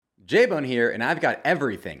J-Bone here, and I've got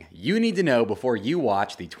everything you need to know before you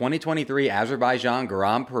watch the 2023 Azerbaijan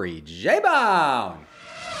Grand Prix. J-Bone!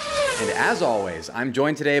 And as always, I'm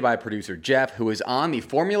joined today by producer Jeff, who is on the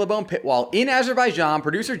Formula One pit wall in Azerbaijan.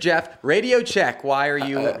 Producer Jeff, radio check. Why are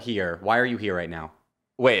you here? Why are you here right now?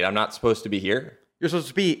 Wait, I'm not supposed to be here? You're supposed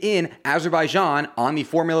to be in Azerbaijan on the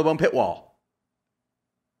Formula One pit wall.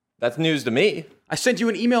 That's news to me. I sent you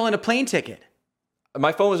an email and a plane ticket.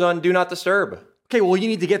 My phone was on Do Not Disturb. Okay, well, you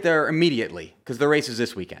need to get there immediately because the race is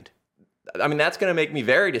this weekend. I mean, that's going to make me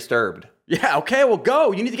very disturbed. Yeah, okay, well,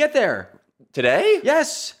 go. You need to get there. Today?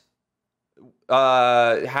 Yes.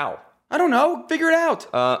 How? I don't know. Figure it out.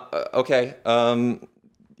 Okay.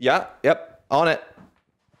 Yep, on it.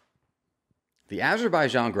 The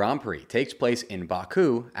Azerbaijan Grand Prix takes place in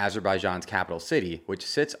Baku, Azerbaijan's capital city, which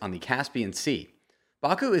sits on the Caspian Sea.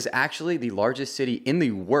 Baku is actually the largest city in the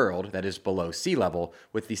world that is below sea level,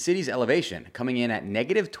 with the city's elevation coming in at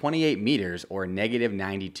negative 28 meters or negative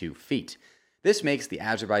 92 feet. This makes the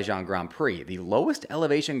Azerbaijan Grand Prix the lowest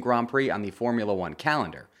elevation Grand Prix on the Formula One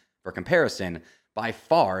calendar. For comparison, by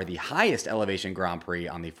far the highest elevation Grand Prix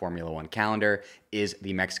on the Formula One calendar is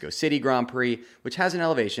the Mexico City Grand Prix, which has an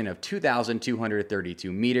elevation of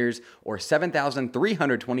 2,232 meters or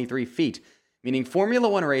 7,323 feet, meaning Formula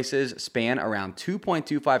One races span around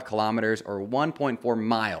 2.25 kilometers or 1.4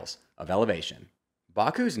 miles of elevation.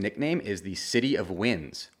 Baku's nickname is the City of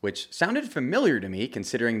Winds, which sounded familiar to me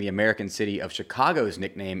considering the American city of Chicago's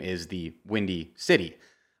nickname is the Windy City.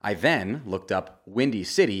 I then looked up Windy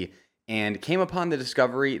City and came upon the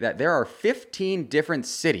discovery that there are 15 different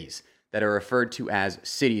cities that are referred to as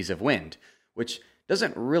cities of wind, which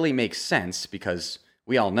doesn't really make sense because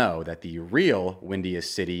we all know that the real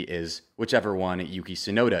windiest city is whichever one Yuki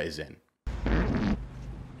Tsunoda is in.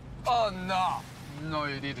 Oh no! No,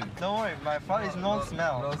 you didn't. Don't worry, my fart is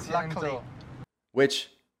non-smell, luckily. Which,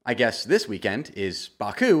 I guess this weekend, is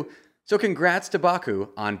Baku, so congrats to Baku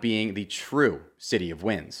on being the true city of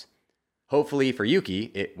winds. Hopefully for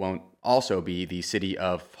Yuki, it won't also be the city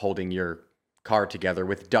of holding your car together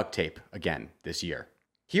with duct tape again this year.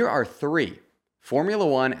 Here are 3 Formula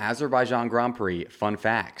One Azerbaijan Grand Prix fun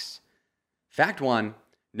facts. Fact 1,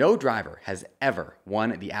 no driver has ever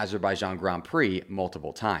won the Azerbaijan Grand Prix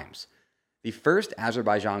multiple times. The first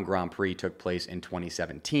Azerbaijan Grand Prix took place in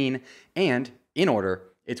 2017, and, in order,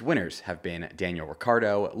 its winners have been Daniel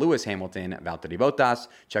Ricciardo, Lewis Hamilton, Valtteri Bottas,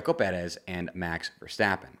 Checo Perez, and Max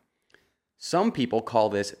Verstappen. Some people call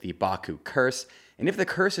this the Baku curse, and if the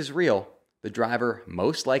curse is real, the driver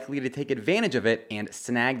most likely to take advantage of it and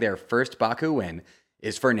snag their first Baku win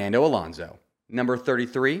is Fernando Alonso. Number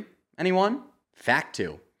 33, anyone? Fact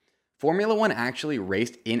 2. Formula One actually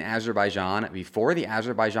raced in Azerbaijan before the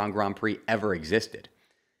Azerbaijan Grand Prix ever existed.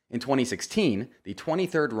 In 2016, the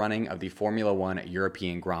 23rd running of the Formula One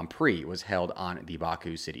European Grand Prix was held on the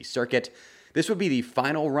Baku City Circuit. This would be the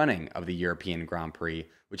final running of the European Grand Prix,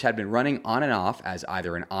 which had been running on and off as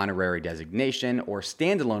either an honorary designation or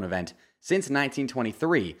standalone event since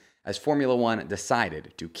 1923, as Formula One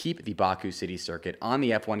decided to keep the Baku City Circuit on the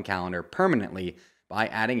F1 calendar permanently by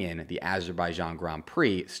adding in the Azerbaijan Grand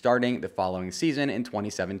Prix starting the following season in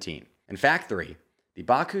 2017. And fact 3, the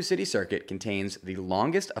Baku City Circuit contains the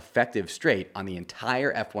longest effective straight on the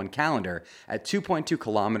entire F1 calendar at 2.2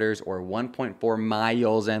 kilometers or 1.4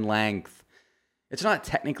 miles in length. It's not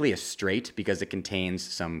technically a straight because it contains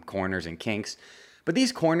some corners and kinks, but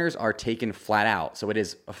these corners are taken flat out, so it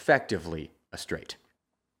is effectively a straight.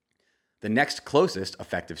 The next closest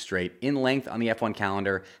effective straight in length on the F1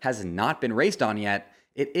 calendar has not been raced on yet.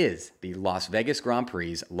 It is the Las Vegas Grand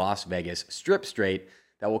Prix's Las Vegas Strip Straight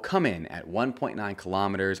that will come in at 1.9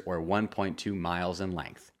 kilometers or 1.2 miles in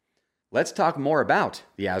length. Let's talk more about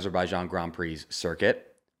the Azerbaijan Grand Prix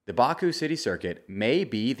circuit. The Baku City Circuit may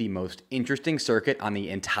be the most interesting circuit on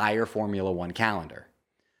the entire Formula One calendar.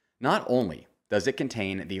 Not only does it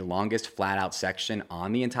contain the longest flat-out section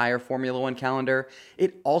on the entire Formula One calendar,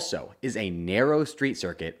 it also is a narrow street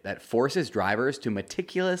circuit that forces drivers to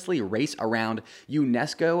meticulously race around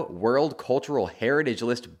UNESCO World Cultural Heritage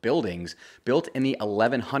List buildings built in the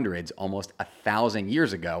 1100s, almost 1,000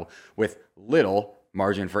 years ago, with little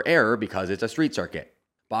margin for error because it's a street circuit.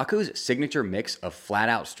 Baku's signature mix of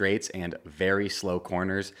flat-out straights and very slow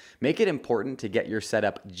corners make it important to get your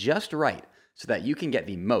setup just right so that you can get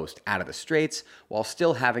the most out of the straights while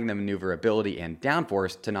still having the maneuverability and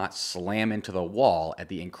downforce to not slam into the wall at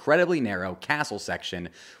the incredibly narrow castle section,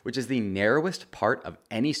 which is the narrowest part of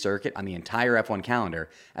any circuit on the entire F1 calendar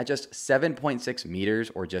at just 7.6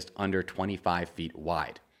 meters or just under 25 feet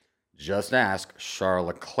wide. Just ask Charles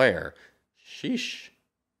Leclerc. Sheesh.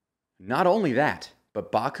 Not only that, But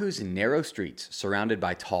Baku's narrow streets surrounded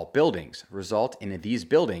by tall buildings result in these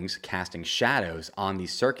buildings casting shadows on the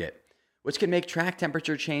circuit, which can make track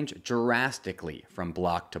temperature change drastically from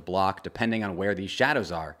block to block depending on where these shadows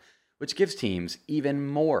are, which gives teams even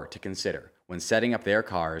more to consider when setting up their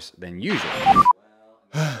cars than usual.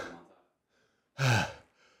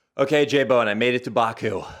 Okay, J-Bone, I made it to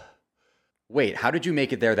Baku. Wait, how did you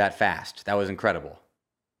make it there that fast? That was incredible.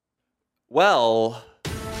 Well,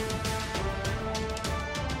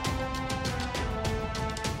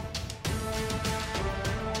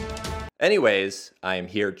 anyways, I am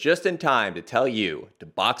here just in time to tell you to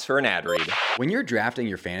box for an ad read. When you're drafting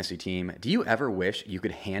your fantasy team, do you ever wish you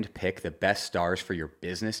could handpick the best stars for your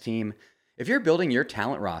business team? If you're building your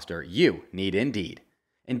talent roster, you need Indeed.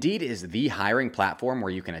 Indeed is the hiring platform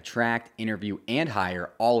where you can attract, interview, and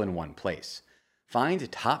hire all in one place. Find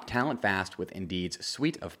top talent fast with Indeed's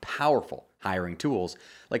suite of powerful hiring tools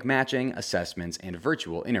like matching, assessments, and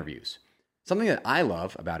virtual interviews. Something that I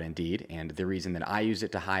love about Indeed, and the reason that I use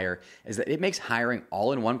it to hire, is that it makes hiring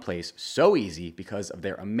all in one place so easy because of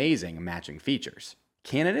their amazing matching features.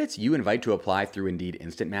 Candidates you invite to apply through Indeed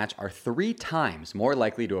Instant Match are 3 times more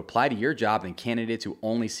likely to apply to your job than candidates who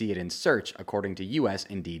only see it in search, according to US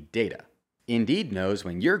Indeed data. Indeed knows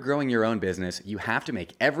when you're growing your own business, you have to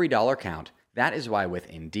make every dollar count. That is why with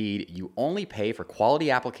Indeed, you only pay for quality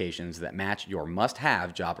applications that match your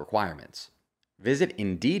must-have job requirements. Visit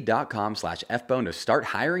Indeed.com/FBone to start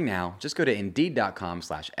hiring now. Just go to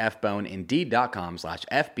Indeed.com/FBone,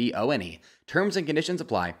 Indeed.com/FBONE. Terms and conditions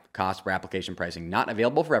apply. Cost per application pricing not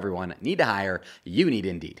available for everyone. Need to hire? You need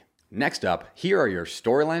Indeed. Next up, here are your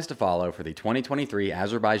storylines to follow for the 2023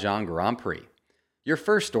 Azerbaijan Grand Prix. Your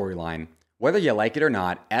first storyline, whether you like it or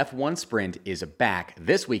not, F1 Sprint is back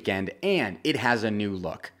this weekend and it has a new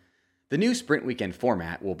look. The new Sprint Weekend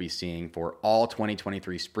format we'll be seeing for all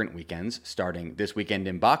 2023 Sprint Weekends, starting this weekend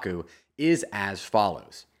in Baku, is as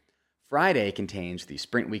follows. Friday contains the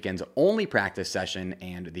Sprint Weekend's only practice session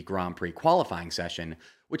and the Grand Prix qualifying session,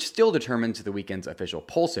 which still determines the weekend's official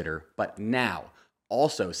pole sitter, but now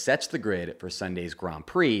also sets the grid for Sunday's Grand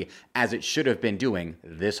Prix, as it should have been doing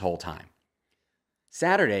this whole time.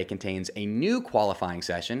 Saturday contains a new qualifying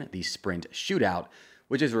session, the Sprint Shootout,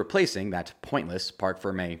 which is replacing that pointless Parc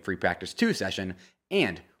Fermé Free Practice 2 session,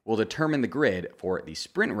 and will determine the grid for the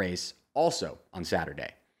sprint race also on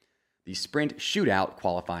Saturday. The Sprint Shootout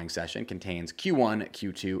qualifying session contains Q1,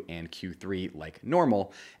 Q2, and Q3 like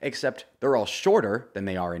normal, except they're all shorter than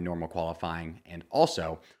they are in normal qualifying, and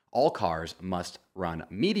also all cars must run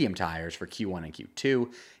medium tires for Q1 and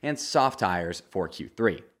Q2, and soft tires for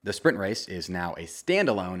Q3. The sprint race is now a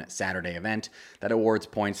standalone Saturday event that awards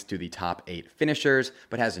points to the top 8 finishers,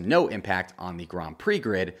 but has no impact on the Grand Prix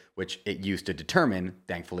grid, which it used to determine.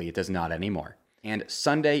 Thankfully, it does not anymore. And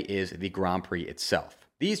Sunday is the Grand Prix itself.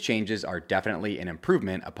 These changes are definitely an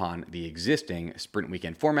improvement upon the existing sprint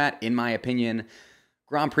weekend format, in my opinion.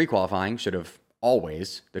 Grand Prix qualifying should have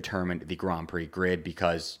always determined the Grand Prix grid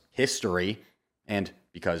because history, and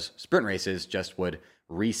because sprint races just would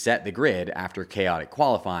reset the grid after chaotic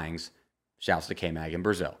qualifyings. Shouts to K-Mag in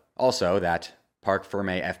Brazil. Also, that Parc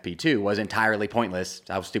Fermé FP2 was entirely pointless.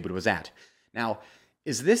 How stupid was that? Now,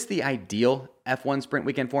 is this the ideal F1 sprint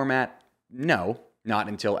weekend format? No, not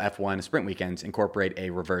until F1 sprint weekends incorporate a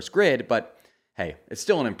reverse grid, but hey, it's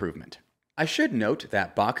still an improvement. I should note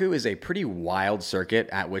that Baku is a pretty wild circuit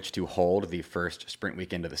at which to hold the first sprint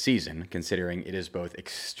weekend of the season, considering it is both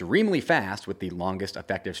extremely fast with the longest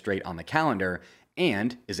effective straight on the calendar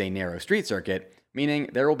and is a narrow street circuit, meaning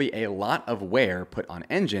there will be a lot of wear put on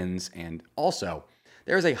engines, and also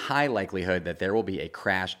there is a high likelihood that there will be a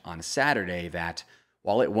crash on Saturday that,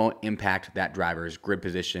 while it won't impact that driver's grid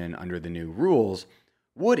position under the new rules,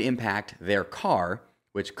 would impact their car,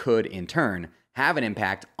 which could in turn have an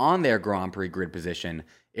impact on their Grand Prix grid position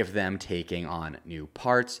if them taking on new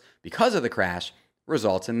parts because of the crash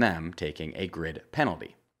results in them taking a grid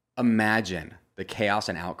penalty. Imagine the chaos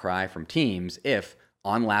and outcry from teams if,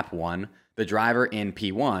 on lap 1, the driver in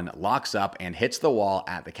P1 locks up and hits the wall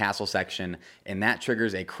at the castle section, and that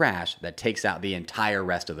triggers a crash that takes out the entire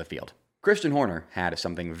rest of the field. Christian Horner had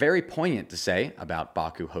something very poignant to say about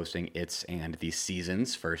Baku hosting its and the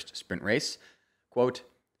season's first sprint race. Quote,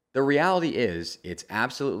 "The reality is, it's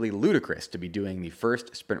absolutely ludicrous to be doing the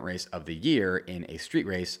first sprint race of the year in a street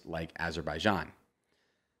race like Azerbaijan.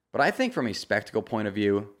 But I think from a spectacle point of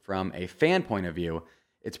view, from a fan point of view,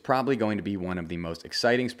 it's probably going to be one of the most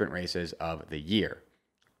exciting sprint races of the year.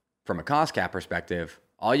 From a cost cap perspective,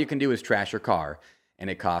 all you can do is trash your car, and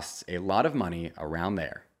it costs a lot of money around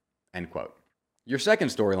there." End quote. Your second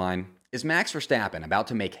storyline, is Max Verstappen about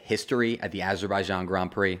to make history at the Azerbaijan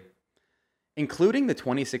Grand Prix? Including the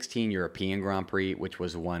 2016 European Grand Prix, which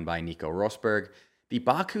was won by Nico Rosberg, the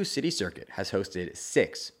Baku City Circuit has hosted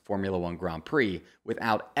 6 Formula One Grand Prix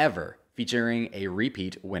without ever featuring a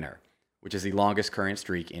repeat winner, which is the longest current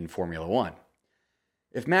streak in Formula One.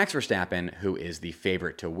 If Max Verstappen, who is the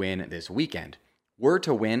favorite to win this weekend, were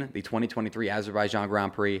to win the 2023 Azerbaijan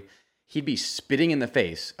Grand Prix, he'd be spitting in the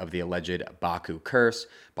face of the alleged Baku curse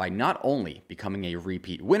by not only becoming a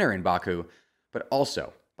repeat winner in Baku, but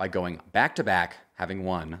also by going back-to-back, having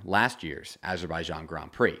won last year's Azerbaijan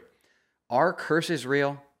Grand Prix. Our curse is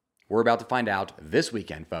real? We're about to find out this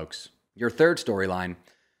weekend, folks. Your third storyline: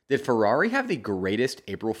 did Ferrari have the greatest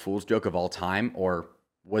April Fool's joke of all time, or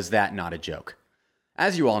was that not a joke?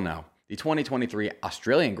 As you all know, the 2023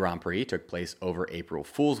 Australian Grand Prix took place over April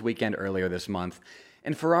Fool's weekend earlier this month,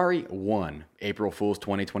 and Ferrari won April Fool's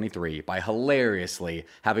 2023 by hilariously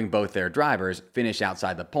having both their drivers finish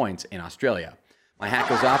outside the points in Australia. My hat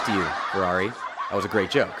goes off to you, Ferrari. That was a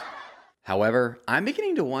great joke. However, I'm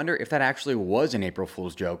beginning to wonder if that actually was an April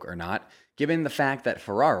Fool's joke or not, given the fact that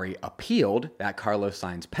Ferrari appealed that Carlos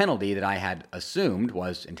Sainz penalty that I had assumed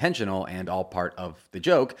was intentional and all part of the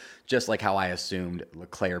joke, just like how I assumed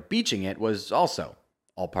Leclerc beaching it was also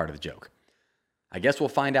all part of the joke. I guess we'll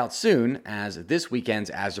find out soon, as this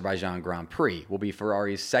weekend's Azerbaijan Grand Prix will be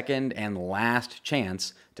Ferrari's second and last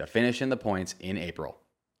chance to finish in the points in April.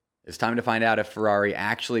 It's time to find out if Ferrari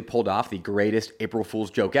actually pulled off the greatest April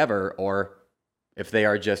Fool's joke ever, or if they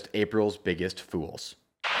are just April's biggest fools.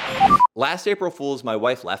 Last April Fool's, my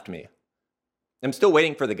wife left me. I'm still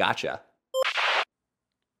waiting for the gotcha.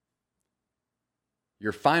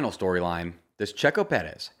 Your final storyline: does Checo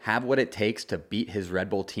Perez have what it takes to beat his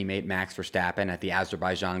Red Bull teammate Max Verstappen at the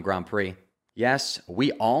Azerbaijan Grand Prix? Yes,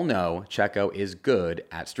 we all know Checo is good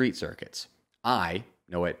at street circuits. I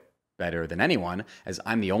know it better than anyone, as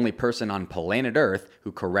I'm the only person on planet Earth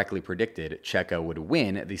who correctly predicted Checo would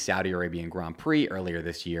win the Saudi Arabian Grand Prix earlier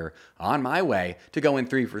this year, on my way to going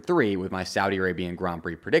 3 for 3 with my Saudi Arabian Grand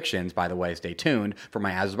Prix predictions. By the way, stay tuned for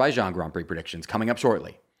my Azerbaijan Grand Prix predictions coming up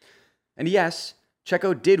shortly. And yes,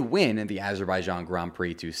 Checo did win the Azerbaijan Grand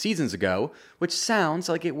Prix 2 seasons ago, which sounds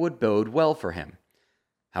like it would bode well for him.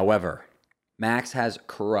 However, Max has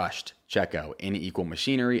crushed Checo in equal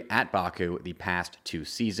machinery at Baku the past 2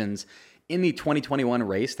 seasons. In the 2021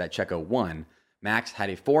 race that Checo won, Max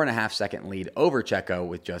had a 4.5-second lead over Checo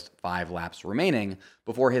with just 5 laps remaining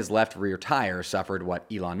before his left rear tire suffered what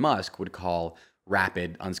Elon Musk would call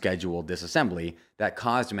rapid, unscheduled disassembly that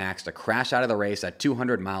caused Max to crash out of the race at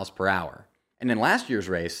 200 miles per hour. And in last year's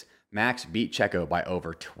race, Max beat Checo by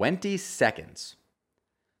over 20 seconds.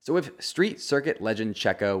 So if street circuit legend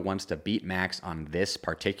Checo wants to beat Max on this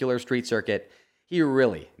particular street circuit, he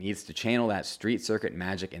really needs to channel that street circuit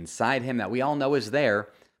magic inside him that we all know is there,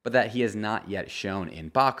 but that he has not yet shown in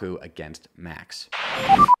Baku against Max.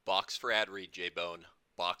 Box for ad read, J-Bone.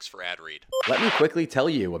 Box for ad read. Let me quickly tell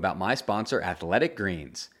you about my sponsor, Athletic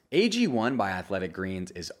Greens. AG1 by Athletic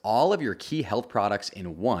Greens is all of your key health products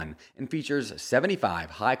in one and features 75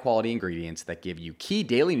 high-quality ingredients that give you key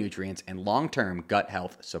daily nutrients and long-term gut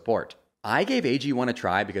health support. I gave AG1 a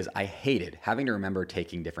try because I hated having to remember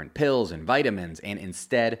taking different pills and vitamins, and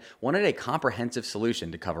instead wanted a comprehensive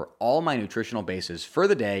solution to cover all my nutritional bases for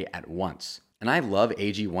the day at once. And I love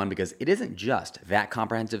AG1 because it isn't just that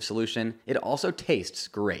comprehensive solution, it also tastes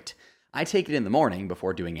great. I take it in the morning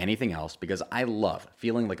before doing anything else because I love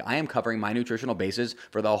feeling like I am covering my nutritional bases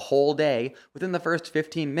for the whole day within the first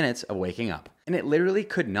 15 minutes of waking up. And it literally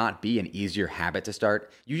could not be an easier habit to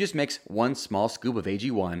start. You just mix 1 small scoop of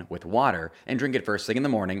AG1 with water and drink it first thing in the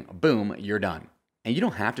morning. Boom, you're done. And you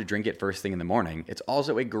don't have to drink it first thing in the morning. It's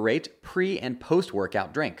also a great pre- and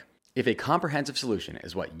post-workout drink. If a comprehensive solution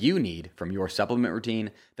is what you need from your supplement routine,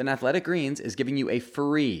 then Athletic Greens is giving you a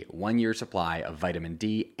free 1-year supply of vitamin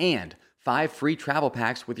D and 5 free travel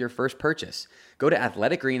packs with your first purchase. Go to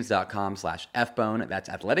athleticgreens.com/fbone. That's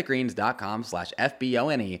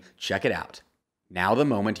athleticgreens.com/FBONE. Check it out. Now the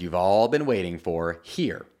moment you've all been waiting for.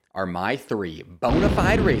 Here are my 3 bona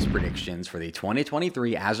fide race predictions for the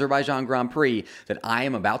 2023 Azerbaijan Grand Prix that I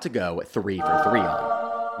am about to go 3 for 3 on.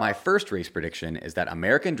 My first race prediction is that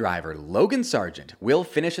American driver Logan Sargent will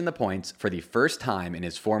finish in the points for the first time in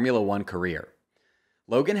his Formula One career.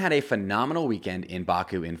 Logan had a phenomenal weekend in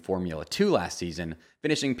Baku in Formula 2 last season,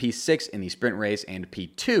 finishing P6 in the sprint race and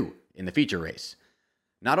P2 in the feature race.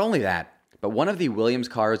 Not only that, but one of the Williams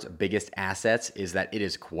car's biggest assets is that it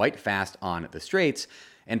is quite fast on the straights,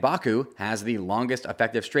 and Baku has the longest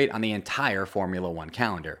effective straight on the entire Formula 1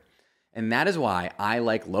 calendar. And that is why I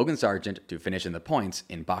like Logan Sargent to finish in the points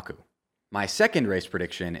in Baku. My second race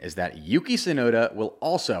prediction is that Yuki Tsunoda will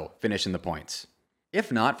also finish in the points.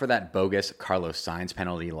 If not for that bogus Carlos Sainz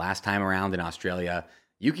penalty last time around in Australia,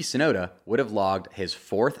 Yuki Tsunoda would have logged his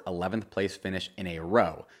 4th 11th place finish in a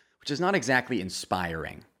row, which is not exactly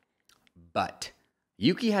inspiring. But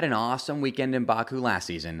Yuki had an awesome weekend in Baku last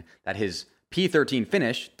season that his P13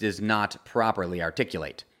 finish does not properly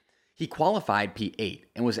articulate. He qualified P8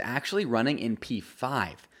 and was actually running in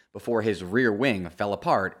P5 before his rear wing fell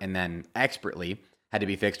apart and then expertly had to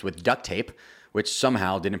be fixed with duct tape, which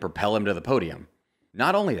somehow didn't propel him to the podium.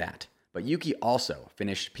 Not only that, but Yuki also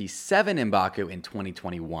finished P7 in Baku in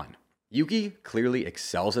 2021. Yuki clearly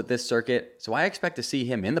excels at this circuit, so I expect to see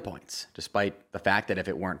him in the points, despite the fact that if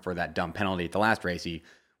it weren't for that dumb penalty at the last race, he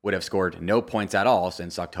would have scored no points at all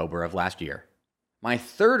since October of last year. My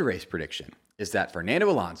third race prediction is that Fernando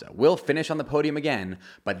Alonso will finish on the podium again,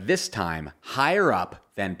 but this time higher up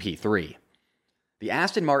than P3. The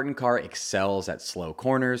Aston Martin car excels at slow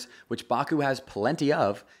corners, which Baku has plenty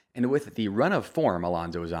of, and with the run of form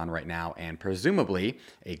Alonso is on right now, and presumably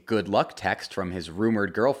a good luck text from his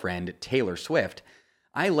rumored girlfriend Taylor Swift,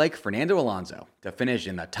 I like Fernando Alonso to finish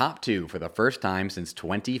in the top 2 for the first time since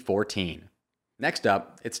 2014. Next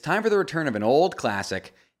up, it's time for the return of an old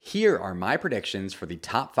classic. Here are my predictions for the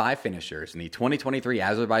top 5 finishers in the 2023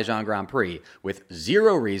 Azerbaijan Grand Prix with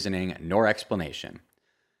zero reasoning nor explanation.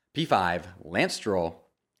 P5, Lance Stroll.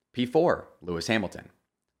 P4, Lewis Hamilton.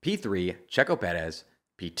 P3, Checo Perez.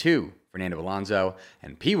 P2, Fernando Alonso.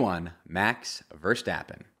 And P1, Max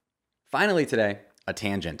Verstappen. Finally today, a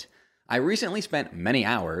tangent. I recently spent many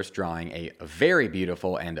hours drawing a very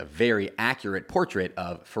beautiful and a very accurate portrait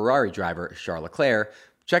of Ferrari driver Charles Leclerc.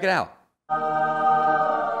 Check it out.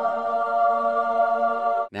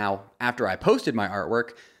 Now, after I posted my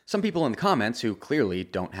artwork, some people in the comments who clearly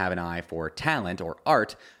don't have an eye for talent or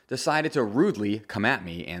art decided to rudely come at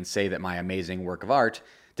me and say that my amazing work of art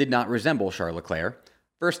did not resemble Charles Leclerc.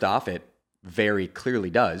 First off, it very clearly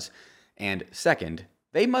does. And second,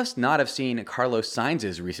 they must not have seen Carlos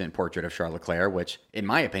Sainz's recent portrait of Charles Leclerc, which, in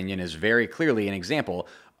my opinion, is very clearly an example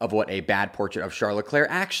of what a bad portrait of Charles Leclerc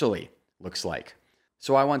actually looks like.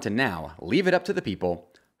 So I want to now leave it up to the people.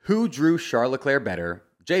 Who drew Charles Leclerc better,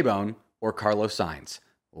 J-Bone or Carlos Sainz?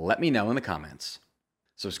 Let me know in the comments.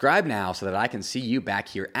 Subscribe now so that I can see you back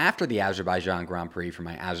here after the Azerbaijan Grand Prix for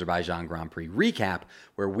my Azerbaijan Grand Prix recap,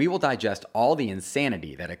 where we will digest all the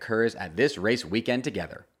insanity that occurs at this race weekend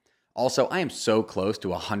together. Also, I am so close to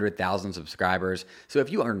 100,000 subscribers, so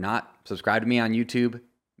if you are not subscribed to me on YouTube,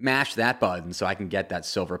 mash that button so I can get that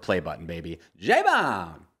silver play button, baby.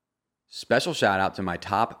 J-Bone! Special shout out to my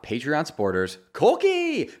top Patreon supporters,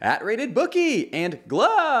 Colkey, @RatedBookie, and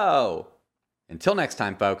Glow. Until next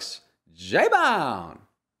time, folks, J-Bone!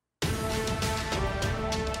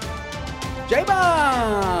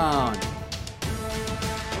 J-Bone!